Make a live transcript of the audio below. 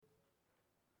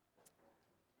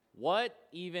What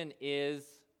even is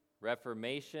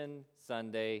Reformation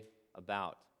Sunday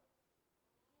about?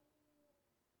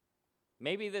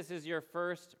 Maybe this is your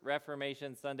first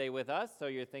Reformation Sunday with us, so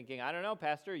you're thinking, I don't know,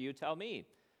 Pastor, you tell me.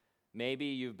 Maybe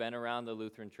you've been around the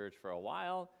Lutheran Church for a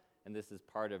while, and this is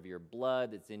part of your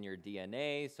blood, it's in your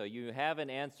DNA, so you have an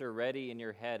answer ready in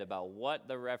your head about what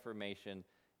the Reformation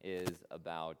is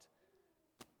about.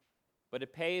 But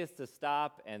it pays to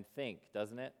stop and think,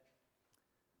 doesn't it?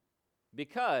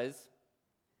 Because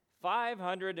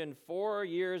 504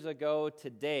 years ago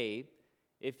today,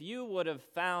 if you would have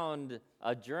found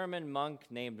a German monk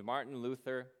named Martin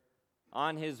Luther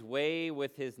on his way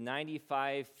with his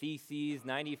 95 theses,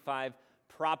 95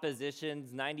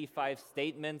 propositions, 95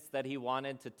 statements that he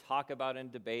wanted to talk about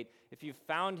and debate, if you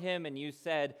found him and you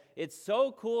said, it's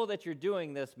so cool that you're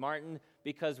doing this, Martin,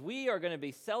 because we are going to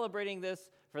be celebrating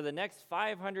this for the next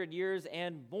 500 years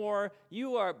and more.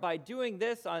 You are, by doing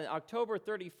this on October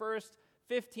 31st,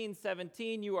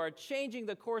 1517, you are changing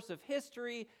the course of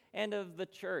history and of the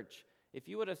church. If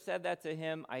you would have said that to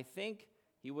him, I think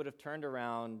he would have turned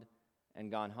around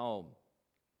and gone home.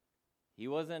 He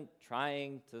wasn't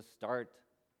trying to start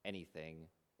anything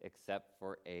except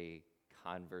for a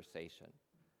conversation.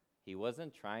 He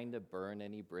wasn't trying to burn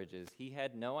any bridges. He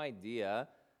had no idea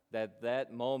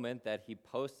that moment that he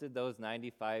posted those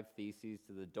 95 theses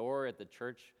to the door at the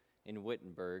church in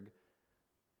Wittenberg,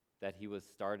 that he was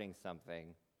starting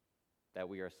something that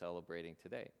we are celebrating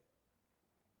today.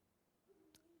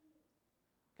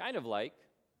 Kind of like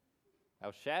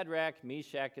how Shadrach,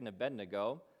 Meshach, and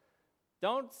Abednego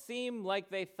don't seem like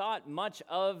they thought much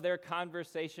of their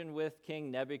conversation with King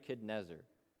Nebuchadnezzar.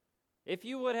 If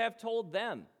you would have told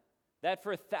them that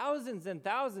for thousands and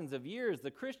thousands of years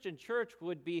the Christian church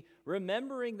would be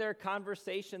remembering their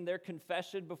conversation, their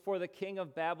confession before the king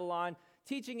of Babylon,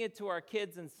 teaching it to our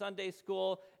kids in Sunday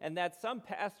school, and that some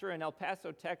pastor in El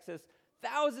Paso, Texas,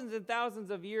 thousands and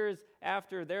thousands of years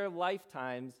after their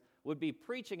lifetimes would be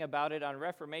preaching about it on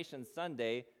Reformation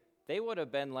Sunday, they would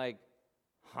have been like,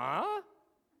 huh?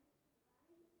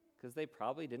 Because they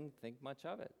probably didn't think much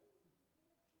of it.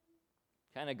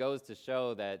 Kind of goes to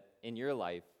show that in your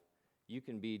life, you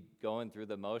can be going through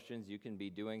the motions, you can be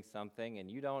doing something,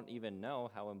 and you don't even know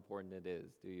how important it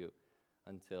is, do you?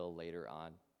 Until later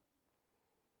on.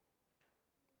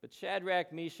 But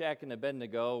Shadrach, Meshach, and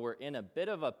Abednego were in a bit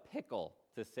of a pickle,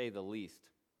 to say the least.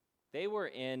 They were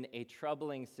in a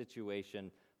troubling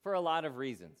situation for a lot of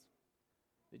reasons.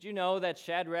 Did you know that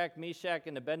Shadrach, Meshach,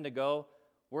 and Abednego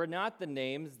were not the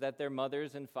names that their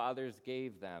mothers and fathers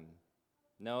gave them?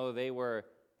 No, they were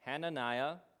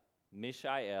Hananiah,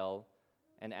 Mishael,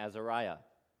 and Azariah,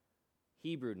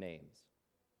 Hebrew names.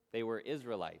 They were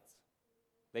Israelites.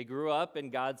 They grew up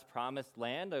in God's promised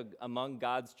land, among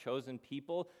God's chosen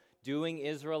people, doing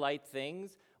Israelite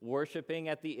things, worshiping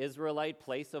at the Israelite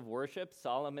place of worship,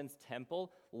 Solomon's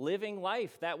temple, living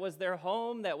life. That was their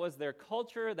home, that was their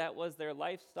culture, that was their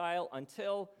lifestyle,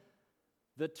 until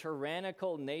the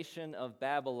tyrannical nation of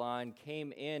Babylon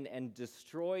came in and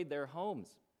destroyed their homes,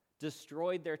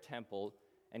 destroyed their temple,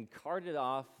 and carted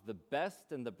off the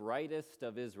best and the brightest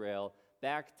of Israel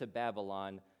back to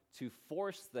Babylon to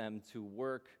force them to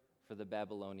work for the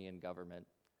Babylonian government.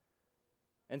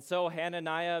 And so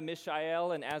Hananiah,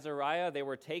 Mishael, and Azariah, they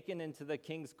were taken into the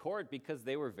king's court because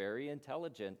they were very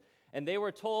intelligent. And they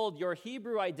were told, your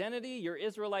Hebrew identity, your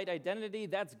Israelite identity,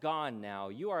 that's gone now.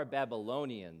 You are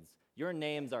Babylonians. Your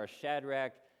names are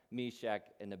Shadrach, Meshach,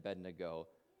 and Abednego,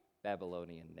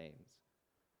 Babylonian names.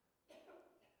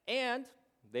 And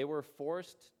they were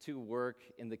forced to work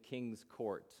in the king's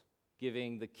court,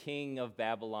 giving the king of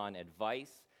Babylon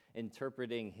advice,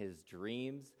 interpreting his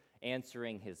dreams,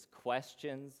 answering his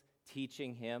questions,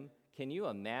 teaching him. Can you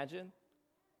imagine?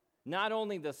 Not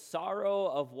only the sorrow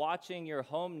of watching your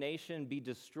home nation be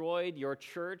destroyed, your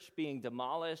church being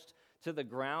demolished to the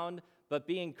ground, but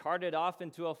being carted off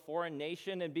into a foreign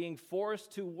nation and being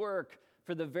forced to work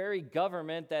for the very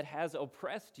government that has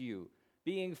oppressed you,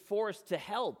 being forced to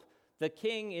help the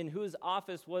king in whose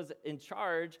office was in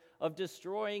charge of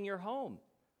destroying your home.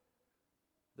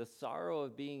 The sorrow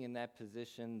of being in that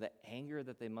position, the anger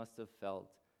that they must have felt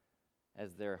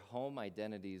as their home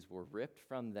identities were ripped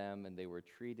from them and they were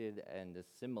treated and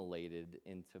assimilated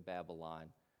into Babylon,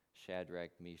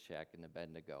 Shadrach, Meshach, and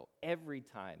Abednego. Every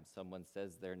time someone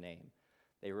says their name,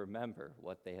 they remember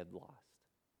what they had lost.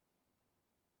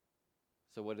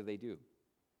 So what do?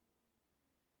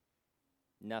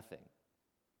 Nothing.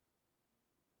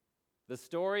 The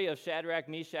story of Shadrach,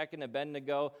 Meshach, and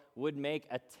Abednego would make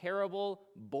a terrible,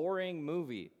 boring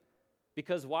movie.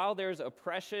 Because while there's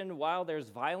oppression, while there's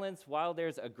violence, while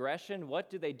there's aggression, what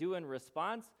do they do in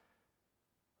response?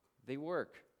 They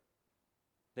work.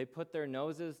 They put their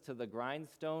noses to the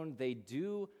grindstone. They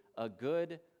do a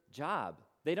good job.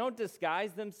 They don't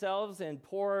disguise themselves and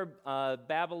pour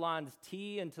Babylon's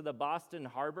tea into the Boston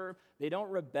Harbor. They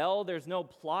don't rebel. There's no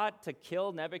plot to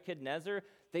kill Nebuchadnezzar.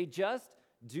 They just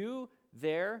do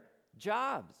their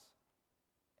jobs.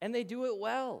 And they do it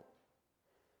well.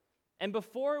 And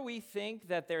before we think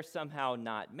that they're somehow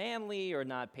not manly or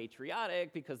not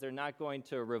patriotic because they're not going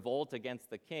to revolt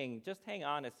against the king, just hang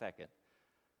on a second,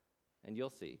 and you'll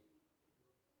see.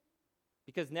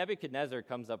 Because Nebuchadnezzar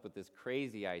comes up with this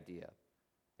crazy idea,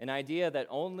 an idea that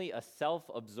only a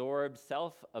self-absorbed,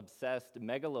 self-obsessed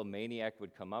megalomaniac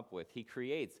would come up with. He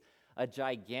creates a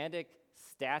gigantic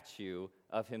statue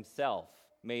of himself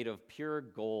made of pure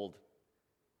gold.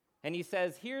 And he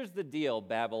says, here's the deal,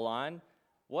 Babylon.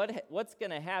 What's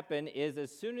going to happen is as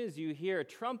soon as you hear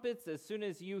trumpets, as soon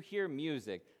as you hear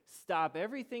music, stop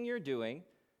everything you're doing,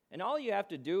 and all you have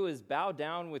to do is bow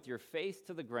down with your face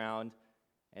to the ground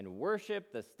and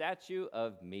worship the statue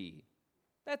of me.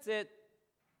 That's it.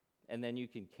 And then you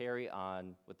can carry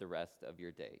on with the rest of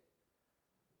your day.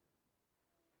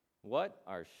 What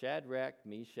are Shadrach,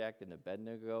 Meshach, and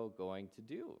Abednego going to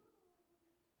do?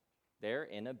 They're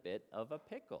in a bit of a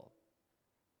pickle.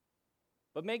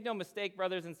 But make no mistake,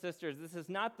 brothers and sisters, this is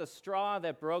not the straw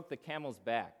that broke the camel's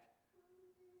back.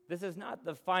 This is not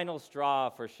the final straw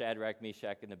for Shadrach,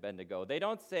 Meshach, and Abednego. They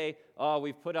don't say, oh,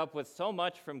 we've put up with so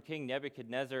much from King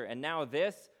Nebuchadnezzar, and now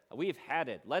this, we've had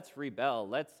it. Let's rebel.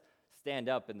 Let's stand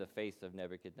up in the face of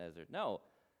Nebuchadnezzar. No,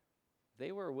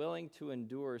 they were willing to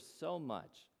endure so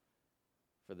much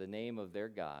for the name of their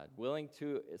God, willing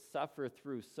to suffer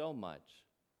through so much,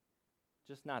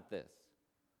 just not this.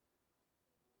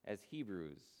 As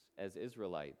Hebrews, as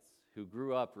Israelites, who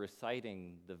grew up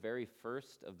reciting the very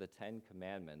first of the 10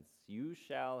 Commandments, you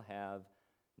shall have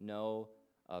no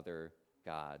other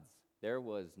gods. There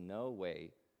was no way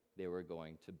they were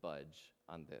going to budge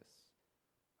on this.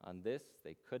 On this,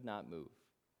 they could not move.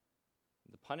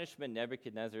 The punishment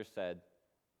Nebuchadnezzar said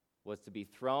was to be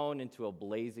thrown into a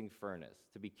blazing furnace,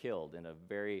 to be killed in a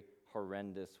very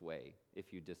horrendous way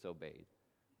if you disobeyed.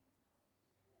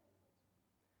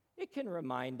 It can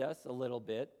remind us a little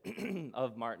bit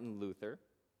of Martin Luther,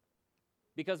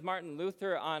 because Martin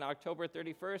Luther, on October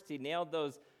 31st, he nailed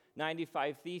those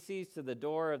 95 Theses to the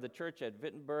door of the church at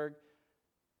Wittenberg.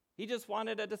 He just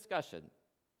wanted a discussion.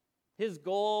 His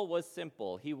goal was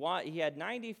simple. He had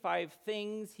 95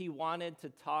 things he wanted to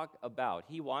talk about.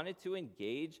 He wanted to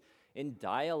engage in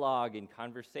dialogue, in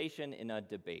conversation, in a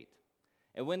debate.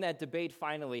 And when that debate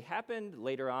finally happened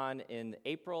later on in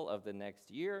April of the next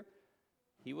year,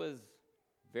 he was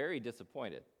very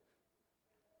disappointed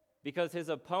because his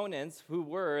opponents, who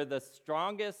were the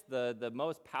strongest, the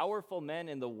most powerful men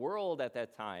in the world at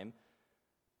that time,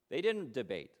 they didn't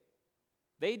debate.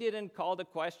 They didn't call to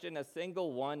question a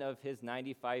single one of his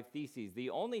 95 Theses.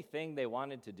 The only thing they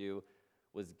wanted to do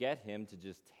was get him to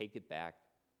just take it back,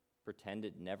 pretend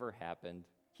it never happened,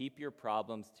 keep your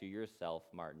problems to yourself,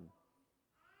 Martin.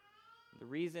 The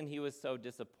reason he was so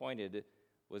disappointed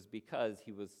was because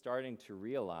he was starting to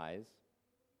realize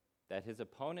that his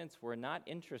opponents were not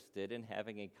interested in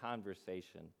having a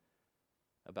conversation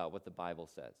about what the Bible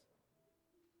says.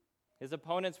 His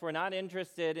opponents were not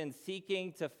interested in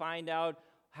seeking to find out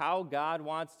how God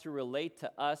wants to relate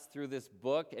to us through this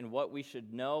book and what we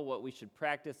should know, what we should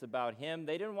practice about him.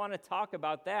 They didn't want to talk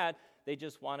about that. They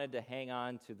just wanted to hang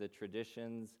on to the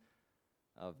traditions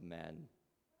of men.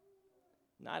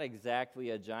 Not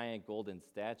exactly a giant golden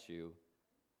statue,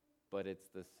 but it's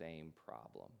the same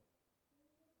problem.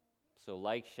 So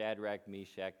like Shadrach,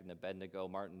 Meshach, and Abednego,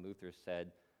 Martin Luther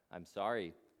said, I'm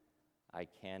sorry, I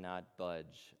cannot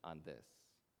budge on this.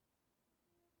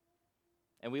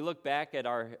 And we look back at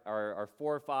our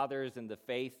forefathers in the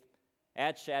faith,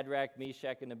 at Shadrach,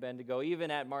 Meshach, and Abednego,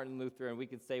 even at Martin Luther, and we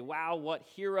could say, wow, what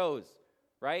heroes,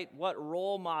 right? What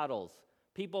role models,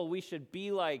 people we should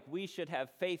be like, we should have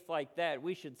faith like that,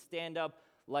 we should stand up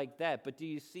like that. But do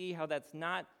you see how that's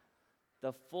not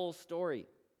the full story?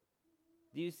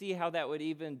 Do you see how that would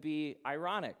even be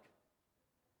ironic?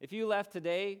 If you left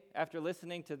today after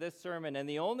listening to this sermon and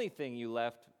the only thing you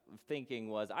left thinking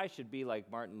was, I should be like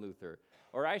Martin Luther,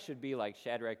 or I should be like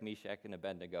Shadrach, Meshach, and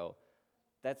Abednego,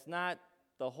 that's not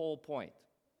the whole point,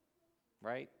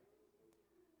 right?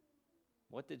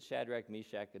 What did Shadrach,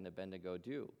 Meshach, and Abednego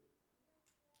do?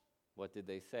 What did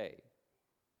they say?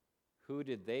 Who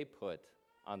did they put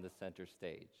on the center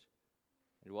stage?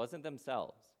 It wasn't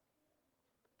themselves.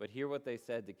 But hear what they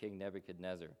said to King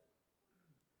Nebuchadnezzar.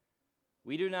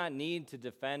 We do not need to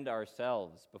defend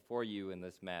ourselves before you in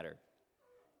this matter.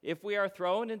 If we are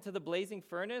thrown into the blazing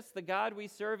furnace, the God we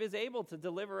serve is able to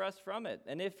deliver us from it,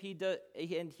 and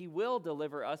he will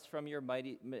deliver us from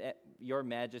your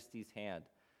Majesty's hand.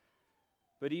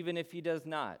 But even if he does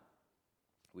not,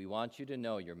 we want you to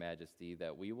know, Your Majesty,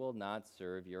 that we will not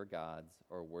serve your gods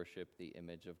or worship the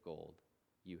image of gold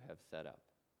you have set up."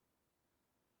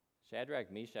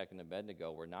 Shadrach, Meshach, and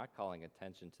Abednego were not calling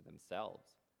attention to themselves,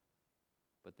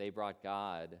 but they brought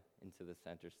God into the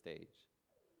center stage.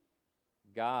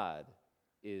 God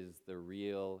is the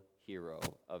real hero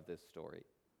of this story.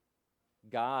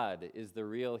 God is the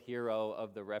real hero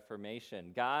of the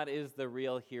Reformation. God is the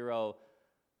real hero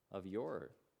of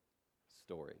your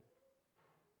story.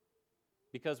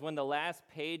 Because when the last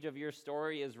page of your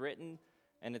story is written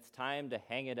and it's time to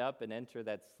hang it up and enter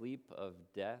that sleep of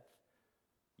death,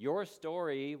 your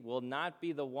story will not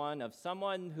be the one of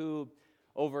someone who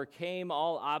overcame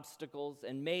all obstacles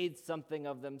and made something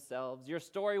of themselves. Your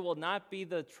story will not be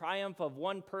the triumph of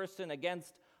one person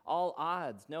against all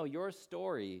odds. No, your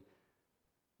story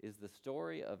is the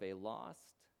story of a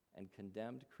lost and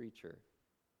condemned creature,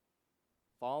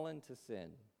 fallen to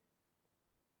sin,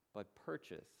 but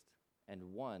purchased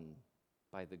and won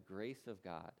by the grace of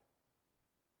God.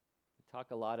 We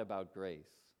talk a lot about grace.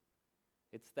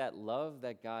 It's that love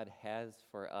that God has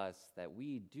for us that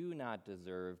we do not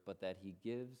deserve, but that he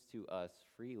gives to us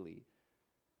freely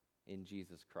in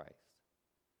Jesus Christ.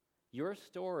 Your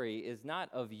story is not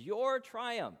of your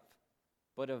triumph,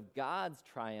 but of God's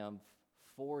triumph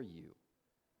for you.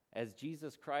 As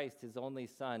Jesus Christ, his only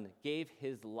Son, gave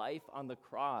his life on the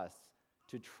cross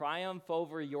to triumph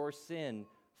over your sin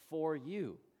for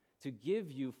you, to give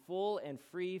you full and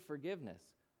free forgiveness,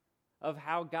 of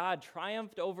how God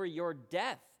triumphed over your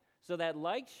death, so that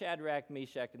like Shadrach,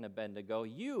 Meshach, and Abednego,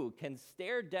 you can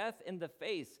stare death in the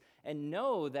face and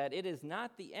know that it is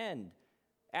not the end.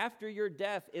 After your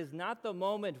death is not the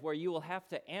moment where you will have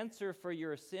to answer for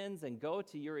your sins and go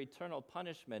to your eternal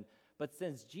punishment, but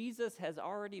since Jesus has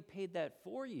already paid that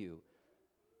for you,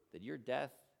 that your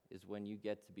death is when you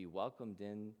get to be welcomed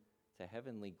in to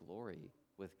heavenly glory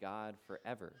with God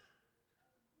forever.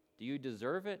 Do you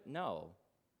deserve it? No.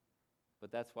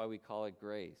 But that's why we call it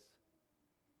grace.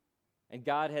 And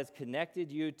God has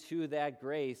connected you to that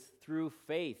grace through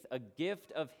faith, a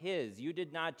gift of his. You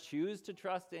did not choose to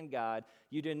trust in God.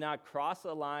 You did not cross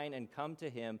a line and come to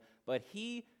him, but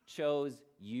he chose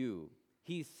you.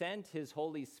 He sent his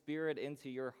Holy Spirit into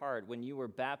your heart when you were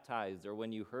baptized or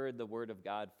when you heard the word of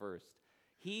God first.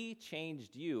 He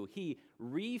changed you. He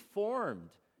reformed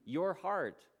your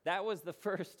heart. That was the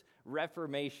first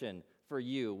reformation for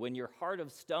you, when your heart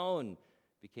of stone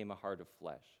became a heart of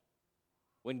flesh.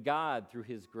 When God, through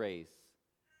his grace,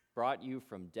 brought you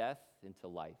from death into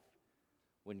life.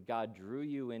 When God drew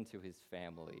you into his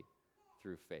family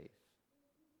through faith.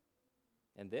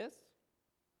 And this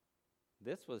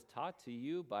was taught to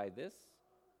you by this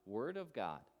word of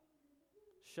God,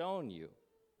 shown you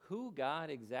who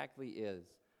God exactly is,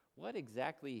 what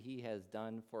exactly he has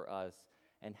done for us,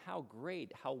 and how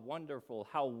great, how wonderful,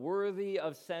 how worthy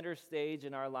of center stage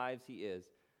in our lives he is.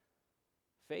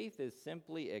 Faith is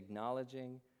simply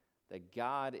acknowledging that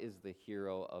God is the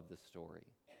hero of the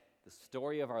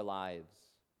story of our lives,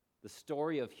 the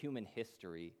story of human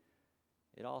history.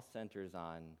 It all centers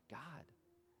on God.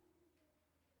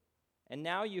 And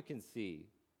now you can see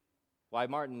why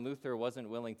Martin Luther wasn't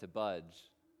willing to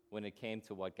budge when it came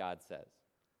to what God says.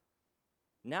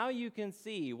 Now you can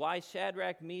see why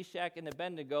Shadrach, Meshach, and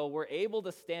Abednego were able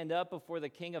to stand up before the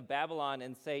king of Babylon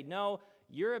and say, no,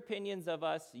 your opinions of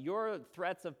us, your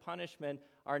threats of punishment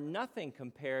are nothing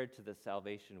compared to the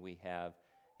salvation we have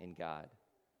in God.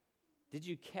 Did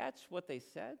you catch what they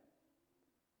said?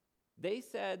 They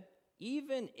said,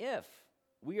 even if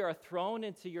we are thrown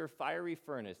into your fiery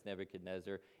furnace,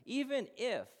 Nebuchadnezzar, even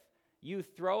if you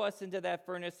throw us into that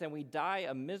furnace and we die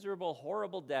a miserable,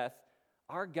 horrible death,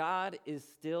 our God is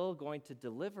still going to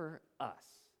deliver us.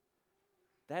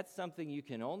 That's something you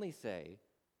can only say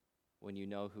when you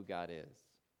know who God is,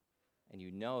 and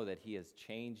you know that he has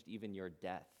changed even your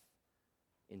death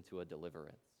into a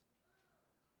deliverance.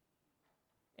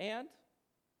 And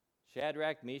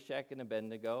Shadrach, Meshach, and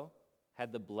Abednego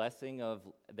had the blessing of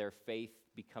their faith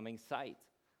becoming sight,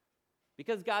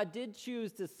 because God did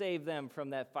choose to save them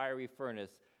from that fiery furnace,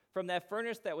 from that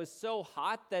furnace that was so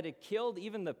hot that it killed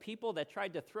even the people that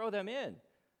tried to throw them in.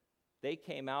 They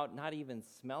came out not even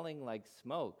smelling like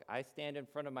smoke. I stand in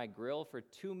front of my grill for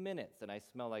 2 minutes and I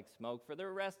smell like smoke for the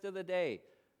rest of the day.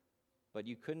 But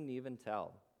you couldn't even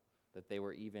tell that they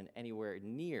were even anywhere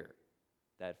near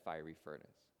that fiery furnace.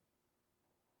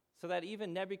 So that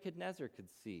even Nebuchadnezzar could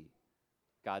see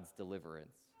God's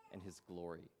deliverance and his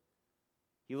glory.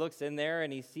 He looks in there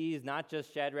and he sees not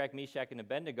just Shadrach, Meshach, and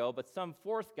Abednego, but some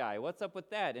fourth guy. What's up with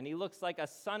that? And he looks like a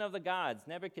son of the gods.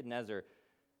 Nebuchadnezzar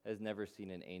has never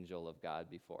seen an angel of God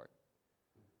before.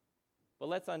 But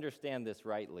let's understand this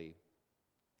rightly.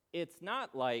 It's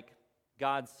not like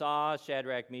God saw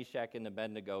Shadrach, Meshach, and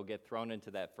Abednego get thrown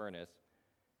into that furnace,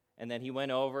 and then he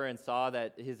went over and saw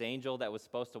that his angel that was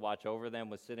supposed to watch over them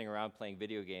was sitting around playing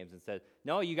video games and said,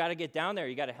 "No, you got to get down there.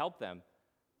 You got to help them."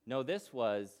 No, this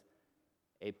was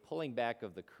a pulling back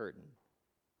of the curtain,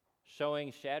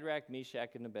 showing Shadrach,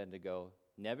 Meshach, and Abednego,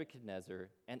 Nebuchadnezzar,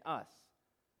 and us,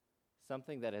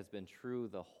 something that has been true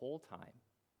the whole time.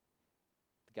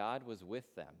 God was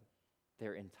with them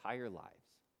their entire lives,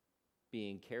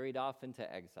 being carried off into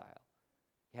exile,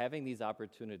 having these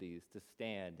opportunities to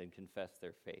stand and confess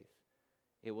their faith.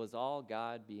 It was all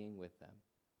God being with them.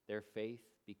 Their faith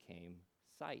became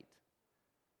sight.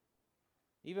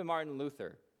 Even Martin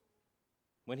Luther,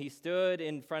 when he stood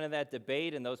in front of that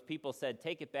debate and those people said,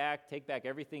 take back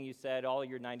everything you said, all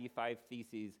your 95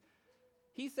 theses,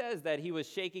 he says that he was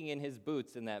shaking in his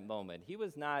boots in that moment. He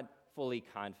was not fully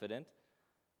confident,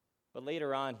 but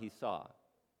later on he saw.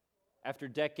 After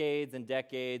decades and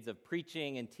decades of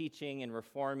preaching and teaching and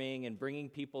reforming and bringing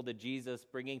people to Jesus,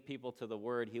 bringing people to the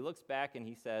Word, he looks back and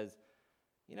he says,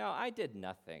 I did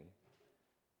nothing.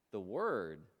 The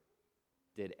Word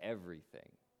did everything.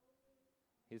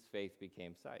 His faith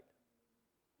became sight.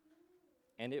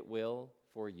 And it will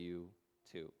for you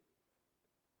too.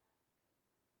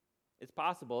 It's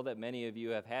possible that many of you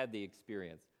have had the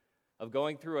experience of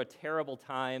going through a terrible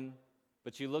time,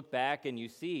 but you look back and you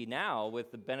see now,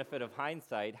 with the benefit of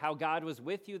hindsight, how God was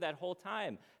with you that whole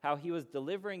time, how he was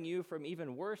delivering you from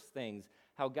even worse things,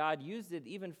 how God used it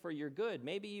even for your good.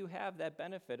 Maybe you have that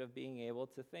benefit of being able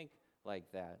to think like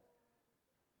that,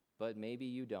 but maybe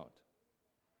you don't.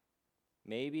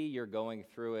 Maybe you're going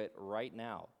through it right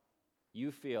now.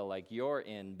 You feel like you're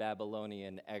in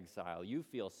Babylonian exile. You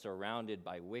feel surrounded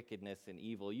by wickedness and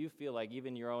evil. You feel like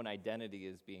even your own identity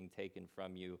is being taken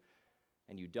from you,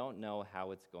 and you don't know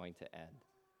how it's going to end.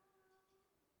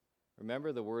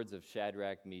 Remember the words of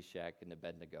Shadrach, Meshach, and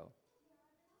Abednego.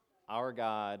 Our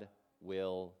God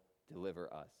will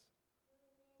deliver us.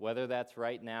 Whether that's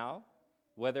right now,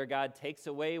 whether God takes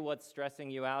away what's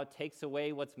stressing you out, takes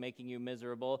away what's making you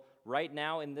miserable right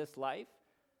now in this life,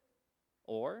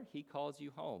 or he calls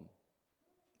you home,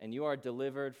 and you are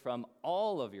delivered from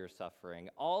all of your suffering,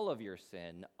 all of your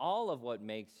sin, all of what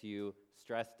makes you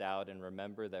stressed out. And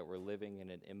remember that we're living in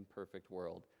an imperfect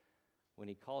world when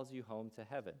he calls you home to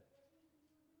heaven.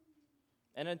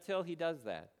 And until he does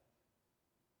that,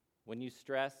 when you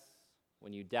stress,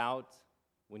 when you doubt,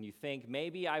 when you think,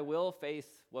 maybe I will face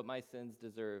what my sins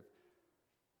deserve,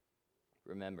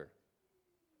 remember,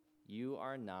 you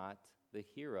are not the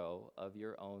hero of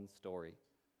your own story.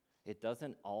 It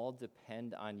doesn't all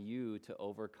depend on you to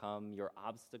overcome your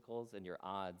obstacles and your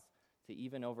odds, to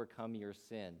even overcome your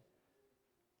sin.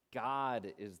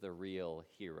 God is the real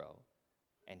hero,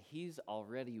 and he's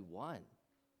already won.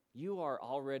 You are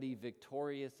already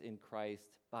victorious in Christ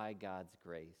by God's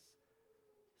grace.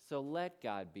 So let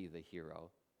God be the hero.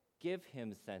 Give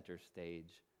him center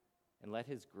stage, and let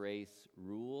his grace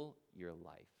rule your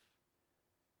life.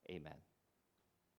 Amen.